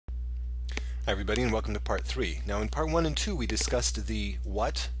Hi everybody, and welcome to part 3. Now in part 1 and 2 we discussed the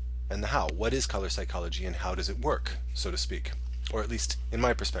what and the how. What is color psychology and how does it work, so to speak? Or at least in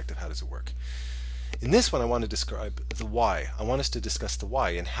my perspective, how does it work? In this one I want to describe the why. I want us to discuss the why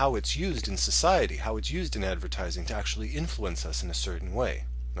and how it's used in society, how it's used in advertising to actually influence us in a certain way.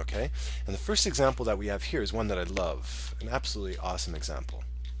 Okay? And the first example that we have here is one that I love, an absolutely awesome example.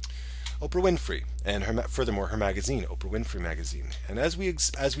 Oprah Winfrey, and furthermore her magazine, Oprah Winfrey Magazine. And as we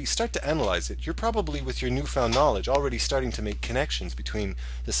start to analyze it, you're probably with your newfound knowledge already starting to make connections between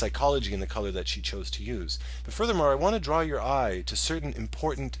the psychology and the color that she chose to use. But furthermore, I want to draw your eye to certain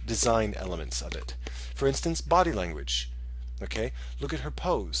important design elements of it. For instance, body language. Okay, look at her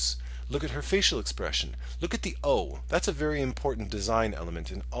pose. Look at her facial expression. Look at the O. That's a very important design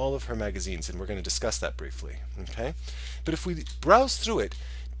element in all of her magazines, and we're going to discuss that briefly. Okay, but if we browse through it,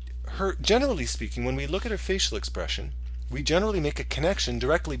 generally speaking, when we look at her facial expression, we generally make a connection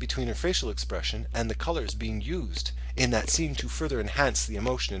directly between her facial expression and the colors being used in that scene to further enhance the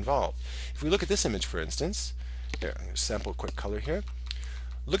emotion involved. If we look at this image, for instance, here, I'm going to sample a quick color here.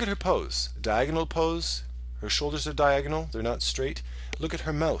 Look at her pose, diagonal pose. Her shoulders are diagonal, they're not straight. Look at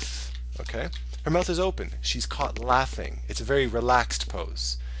her mouth, okay? Her mouth is open, she's caught laughing. It's a very relaxed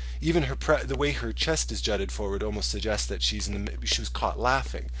pose. Even the way her chest is jutted forward almost suggests that she was caught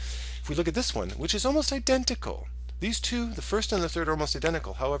laughing. If we look at this one, which is almost identical, these two, the first and the third, are almost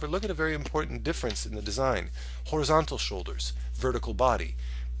identical. However, look at a very important difference in the design. Horizontal shoulders, vertical body,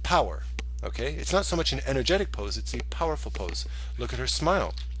 power. Okay, it's not so much an energetic pose, it's a powerful pose. Look at her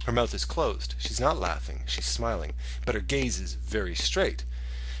smile. Her mouth is closed. She's not laughing, she's smiling, but her gaze is very straight.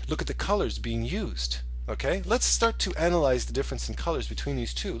 Look at the colors being used. Okay, let's start to analyze the difference in colors between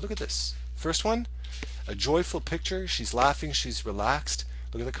these two. Look at this. First one, a joyful picture. She's laughing, she's relaxed.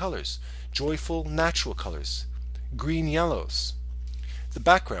 Look at the colors. Joyful, natural colors. Green, yellows. The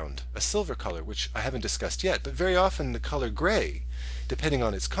background, a silver color, which I haven't discussed yet, but very often the color gray, depending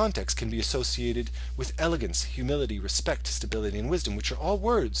on its context, can be associated with elegance, humility, respect, stability, and wisdom, which are all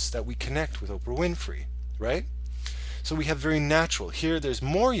words that we connect with Oprah Winfrey, right? So we have very natural. Here there's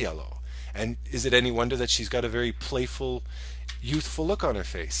more yellow. And is it any wonder that she's got a very playful, youthful look on her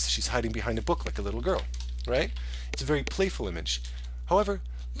face? She's hiding behind a book like a little girl, right? It's a very playful image. However,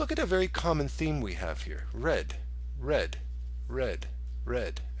 look at a very common theme we have here. Red, red, red,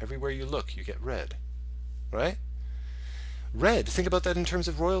 red. Everywhere you look, you get red, right? Red, think about that in terms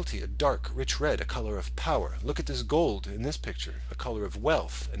of royalty. A dark, rich red, a color of power. Look at this gold in this picture, a color of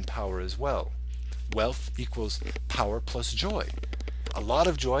wealth and power as well. Wealth equals power plus joy. A lot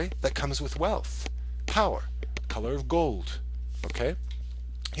of joy that comes with wealth. Power, color of gold. Okay?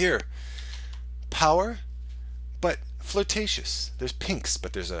 Here, power, but flirtatious. There's pinks,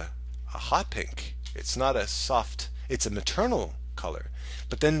 but there's a hot pink. It's not a soft, it's a maternal color.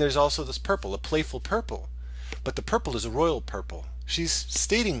 But then there's also this purple, a playful purple. But the purple is a royal purple. She's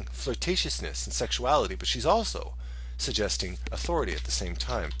stating flirtatiousness and sexuality, but she's also suggesting authority at the same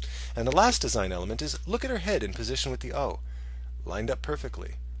time. And the last design element is look at her head in position with the O. Lined up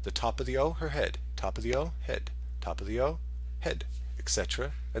perfectly. The top of the O, her head. Top of the O, head. Top of the O, head,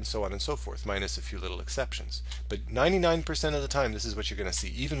 etc. and so on and so forth, minus a few little exceptions. But 99% of the time this is what you're going to see.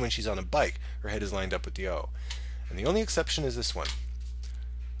 Even when she's on a bike, her head is lined up with the O. And the only exception is this one.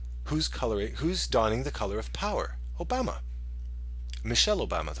 Who's donning the color of power? Obama. Michelle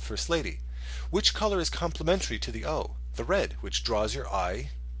Obama, the First Lady. Which color is complementary to the O? The red, which draws your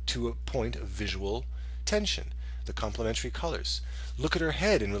eye to a point of visual tension. The complementary colors. Look at her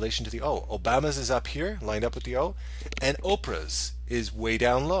head in relation to the O. Obama's is up here, lined up with the O, and Oprah's is way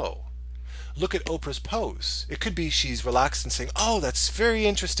down low. Look at Oprah's pose. It could be she's relaxed and saying, "Oh, that's very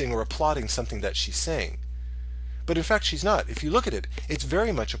interesting," or applauding something that she's saying. But in fact, she's not. If you look at it, it's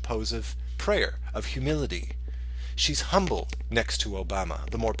very much a pose of prayer, of humility. She's humble next to Obama,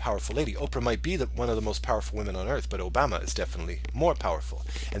 the more powerful lady. Oprah might be one of the most powerful women on earth, but Obama is definitely more powerful.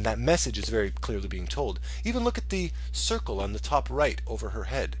 And that message is very clearly being told. Even look at the circle on the top right over her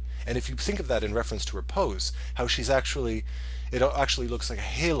head. And if you think of that in reference to her pose, how it actually looks like a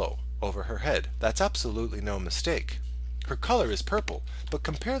halo over her head. That's absolutely no mistake. Her color is purple, but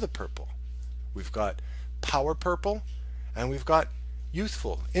compare the purple. We've got power purple, and we've got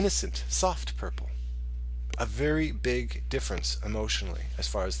youthful, innocent, soft purple. A very big difference emotionally as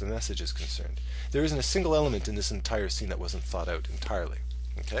far as the message is concerned. There isn't a single element in this entire scene that wasn't thought out entirely.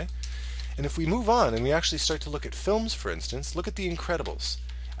 Okay? And if we move on and we actually start to look at films, for instance, look at The Incredibles.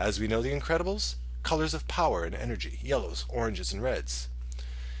 As we know The Incredibles, colors of power and energy, yellows, oranges, and reds.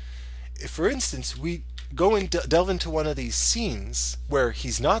 If, for instance, we go and delve into one of these scenes where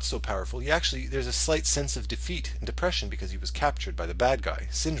he's not so powerful, there's a slight sense of defeat and depression because he was captured by the bad guy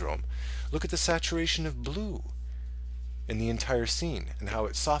syndrome. Look at the saturation of blue in the entire scene and how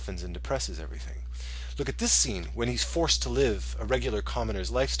it softens and depresses everything. Look at this scene when he's forced to live a regular commoner's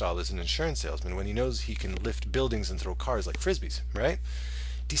lifestyle as an insurance salesman, when he knows he can lift buildings and throw cars like frisbees, right?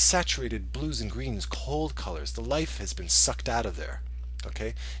 Desaturated blues and greens, cold colors. The life has been sucked out of there.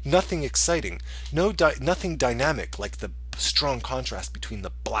 Okay? Nothing exciting. Nothing dynamic like the strong contrast between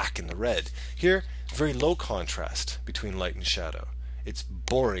the black and the red. Here, very low contrast between light and shadow. It's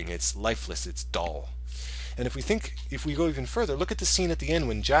boring, it's lifeless, it's dull. And if we go even further, look at the scene at the end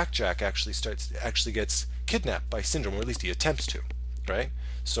when Jack actually gets kidnapped by Syndrome, or at least he attempts to, right?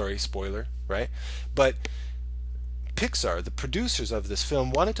 Sorry, spoiler, right? But Pixar, the producers of this film,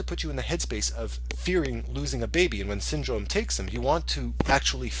 wanted to put you in the headspace of fearing losing a baby, and when Syndrome takes him, you want to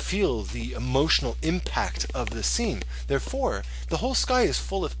actually feel the emotional impact of the scene. Therefore, the whole sky is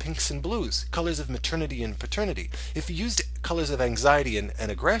full of pinks and blues, colors of maternity and paternity. If you used colors of anxiety and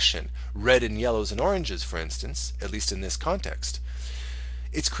aggression, red and yellows and oranges, for instance, at least in this context,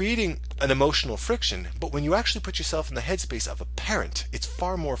 it's creating an emotional friction. But when you actually put yourself in the headspace of a parent, it's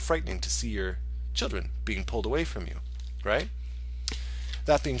far more frightening to see your children being pulled away from you, right?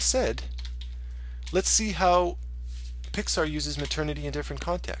 That being said, let's see how Pixar uses maternity in different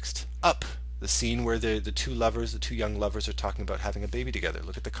contexts. Up, the scene where the two young lovers are talking about having a baby together.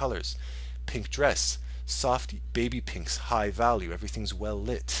 Look at the colors. Pink dress, soft baby pinks, high value, everything's well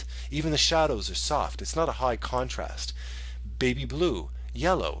lit. Even the shadows are soft, it's not a high contrast. Baby blue,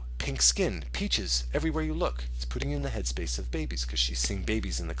 yellow, pink skin, peaches, everywhere you look. It's putting you in the headspace of babies because she's seeing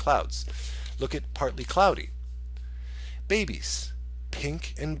babies in the clouds. Look at Partly Cloudy. Babies,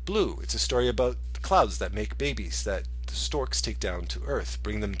 pink and blue. It's a story about the clouds that make babies that the storks take down to earth,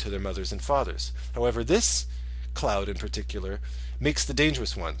 bring them to their mothers and fathers. However, this cloud in particular makes the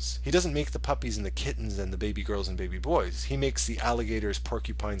dangerous ones. He doesn't make the puppies and the kittens and the baby girls and baby boys. He makes the alligators,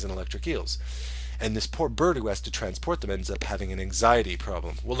 porcupines, and electric eels. And this poor bird who has to transport them ends up having an anxiety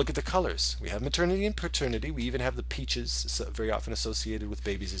problem. Well, look at the colors. We have maternity and paternity. We even have the peaches, very often associated with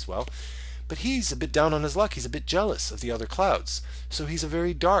babies as well. But he's a bit down on his luck. He's a bit jealous of the other clouds. So he's a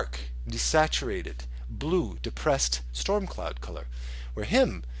very dark, desaturated, blue, depressed storm cloud color. Where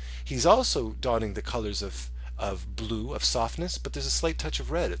he's also donning the colors of blue, of softness, but there's a slight touch of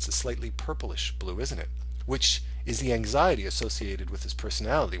red. It's a slightly purplish blue, isn't it? Which is the anxiety associated with his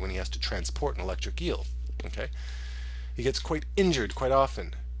personality when he has to transport an electric eel. Okay? He gets quite injured quite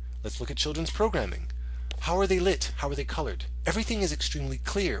often. Let's look at children's programming. How are they lit? How are they colored? Everything is extremely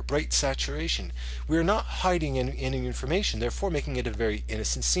clear, bright saturation. We are not hiding any information, therefore making it a very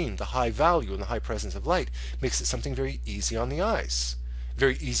innocent scene. The high value and the high presence of light makes it something very easy on the eyes,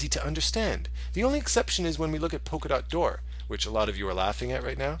 very easy to understand. The only exception is when we look at Polka Dot Door, which a lot of you are laughing at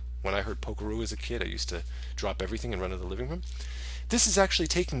right now. When I heard Pokeroo as a kid, I used to drop everything and run to the living room. This is actually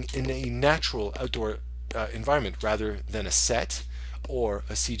taken in a natural outdoor environment rather than a set or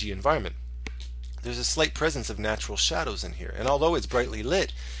a CG environment. There's a slight presence of natural shadows in here, and although it's brightly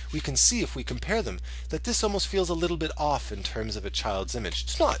lit, we can see if we compare them that this almost feels a little bit off in terms of a child's image.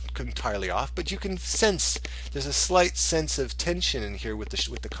 It's not entirely off, but you can sense there's a slight sense of tension in here with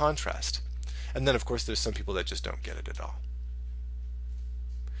the contrast. And then of course there's some people that just don't get it at all.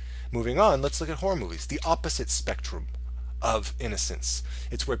 Moving on, let's look at horror movies, the opposite spectrum of innocence.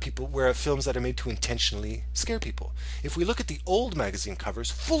 It's where films that are made to intentionally scare people. If we look at the old magazine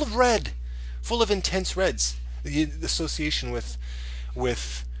covers, full of red, full of intense reds, the association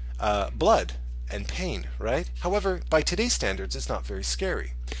with blood and pain, right? However, by today's standards, it's not very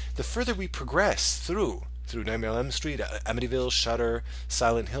scary. The further we progress through Nightmare on Elm Street, Amityville, Shudder,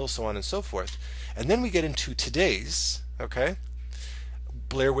 Silent Hill, so on and so forth, and then we get into today's, okay,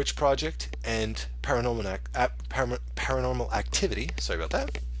 Blair Witch Project and Paranormal Activity, sorry about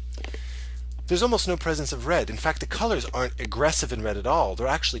that, there's almost no presence of red. In fact, the colors aren't aggressive in red at all. They're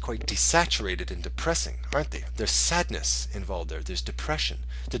actually quite desaturated and depressing, aren't they? There's sadness involved there. There's depression.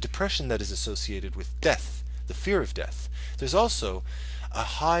 The depression that is associated with death, the fear of death. There's also a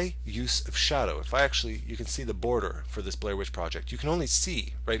high use of shadow. You can see the border for this Blair Witch Project. You can only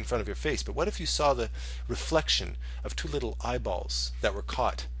see right in front of your face, but what if you saw the reflection of two little eyeballs that were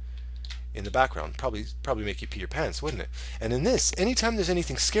caught in the background? Probably make you pee your pants, wouldn't it? And in this, anytime there's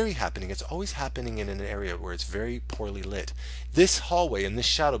anything scary happening, it's always happening in an area where it's very poorly lit. This hallway and this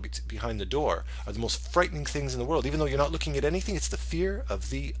shadow behind the door are the most frightening things in the world. Even though you're not looking at anything, it's the fear of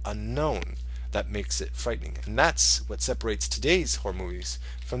the unknown that makes it frightening. And that's what separates today's horror movies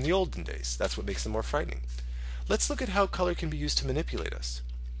from the olden days. That's what makes them more frightening. Let's look at how color can be used to manipulate us.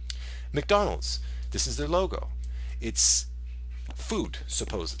 McDonald's, this is their logo. It's food,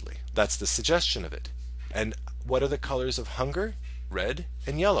 supposedly. That's the suggestion of it. And what are the colors of hunger? red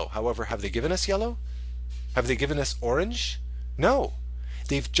and yellow. However, have they given us yellow? Have they given us orange? No.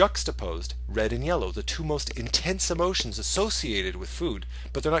 They've juxtaposed red and yellow, the two most intense emotions associated with food,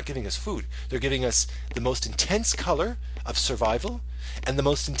 but they're not giving us food. They're giving us the most intense color of survival and the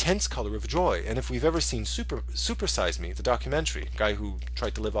most intense color of joy. And if we've ever seen Super Size Me, the documentary, guy who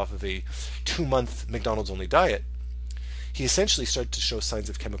tried to live off of a 2-month McDonald's only diet, he essentially started to show signs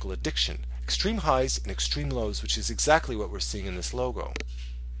of chemical addiction, extreme highs and extreme lows, which is exactly what we're seeing in this logo.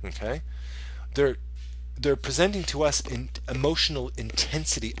 Okay? They're presenting to us emotional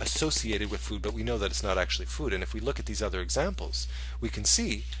intensity associated with food, but we know that it's not actually food. And if we look at these other examples, we can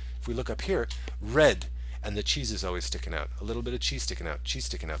see, if we look up here, red, and the cheese is always sticking out. A little bit of cheese sticking out, cheese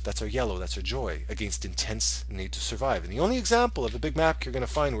sticking out. That's our yellow, that's our joy, against intense need to survive. And the only example of a Big Mac you're going to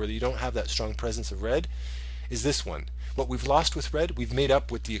find where you don't have that strong presence of red is this one. What we've lost with red, we've made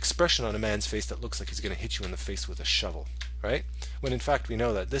up with the expression on a man's face that looks like he's going to hit you in the face with a shovel, right? When in fact we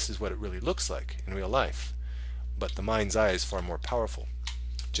know that this is what it really looks like in real life. But the mind's eye is far more powerful,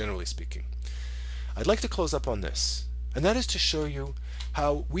 generally speaking. I'd like to close up on this, and that is to show you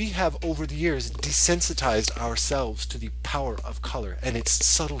how we have over the years desensitized ourselves to the power of color and its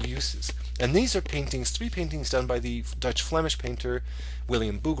subtle uses. And these are paintings, 3 paintings done by the Dutch-Flemish painter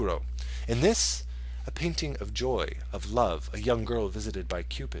William Bouguereau. In this, a painting of joy, of love, a young girl visited by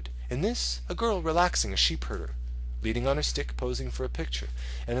Cupid. In this, a girl relaxing, a sheep herder, leaning on her stick, posing for a picture.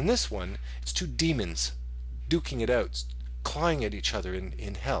 And in this one, it's 2 demons duking it out, clawing at each other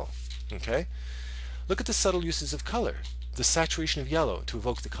in hell. Okay? Look at the subtle uses of color. The saturation of yellow to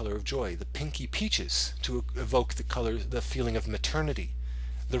evoke the color of joy, the pinky peaches to evoke the feeling of maternity,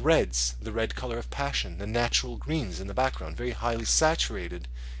 the reds, the red color of passion, the natural greens in the background, very highly saturated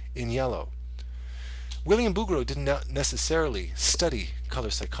in yellow. William Bouguereau did not necessarily study color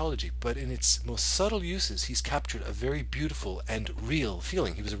psychology, but in its most subtle uses he's captured a very beautiful and real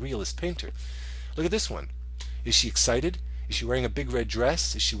feeling. He was a realist painter. Look at this one. Is she excited? Is she wearing a big red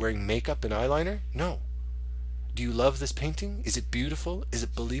dress? Is she wearing makeup and eyeliner? No. Do you love this painting? Is it beautiful? Is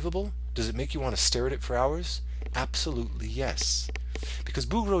it believable? Does it make you want to stare at it for hours? Absolutely yes. Because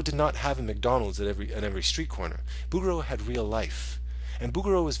Bouguereau did not have a McDonald's at every street corner. Bouguereau had real life. And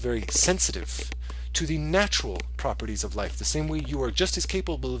Bouguereau was very sensitive to the natural properties of life, the same way you are just as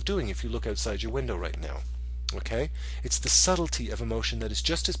capable of doing if you look outside your window right now. Okay? It's the subtlety of emotion that is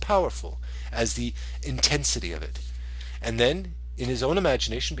just as powerful as the intensity of it. And then, in his own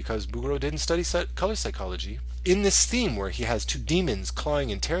imagination, because Bouguereau didn't study color psychology, in this theme where he has 2 demons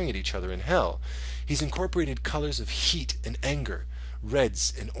clawing and tearing at each other in hell, he's incorporated colors of heat and anger,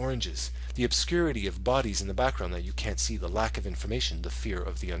 reds and oranges, the obscurity of bodies in the background that you can't see, the lack of information, the fear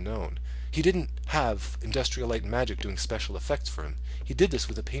of the unknown. He didn't have Industrial Light and Magic doing special effects for him. He did this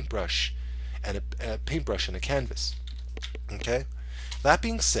with a paintbrush and a canvas. Okay? That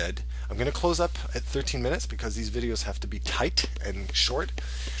being said, I'm going to close up at 13 minutes because these videos have to be tight and short.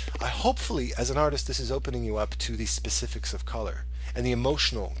 Hopefully, as an artist, this is opening you up to the specifics of color and the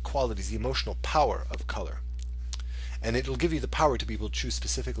emotional qualities, the emotional power of color. And it'll give you the power to be able to choose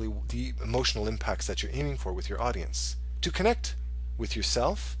specifically the emotional impacts that you're aiming for with your audience, to connect with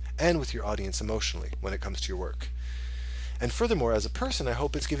yourself and with your audience emotionally when it comes to your work. And furthermore, as a person, I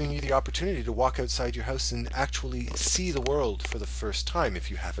hope it's giving you the opportunity to walk outside your house and actually see the world for the first time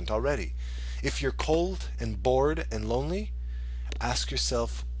if you haven't already. If you're cold and bored and lonely, ask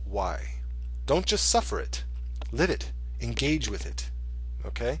yourself why. Don't just suffer it. Live it. Engage with it.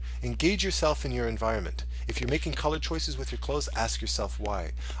 Okay? Engage yourself in your environment. If you're making color choices with your clothes, ask yourself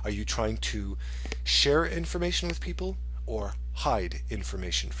why. Are you trying to share information with people or hide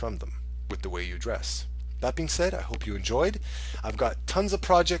information from them with the way you dress? That being said, I hope you enjoyed. I've got tons of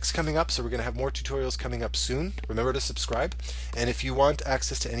projects coming up, so we're going to have more tutorials coming up soon. Remember to subscribe. And if you want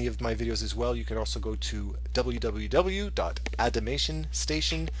access to any of my videos as well, you can also go to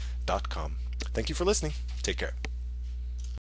www.adamationstation.com. Thank you for listening. Take care.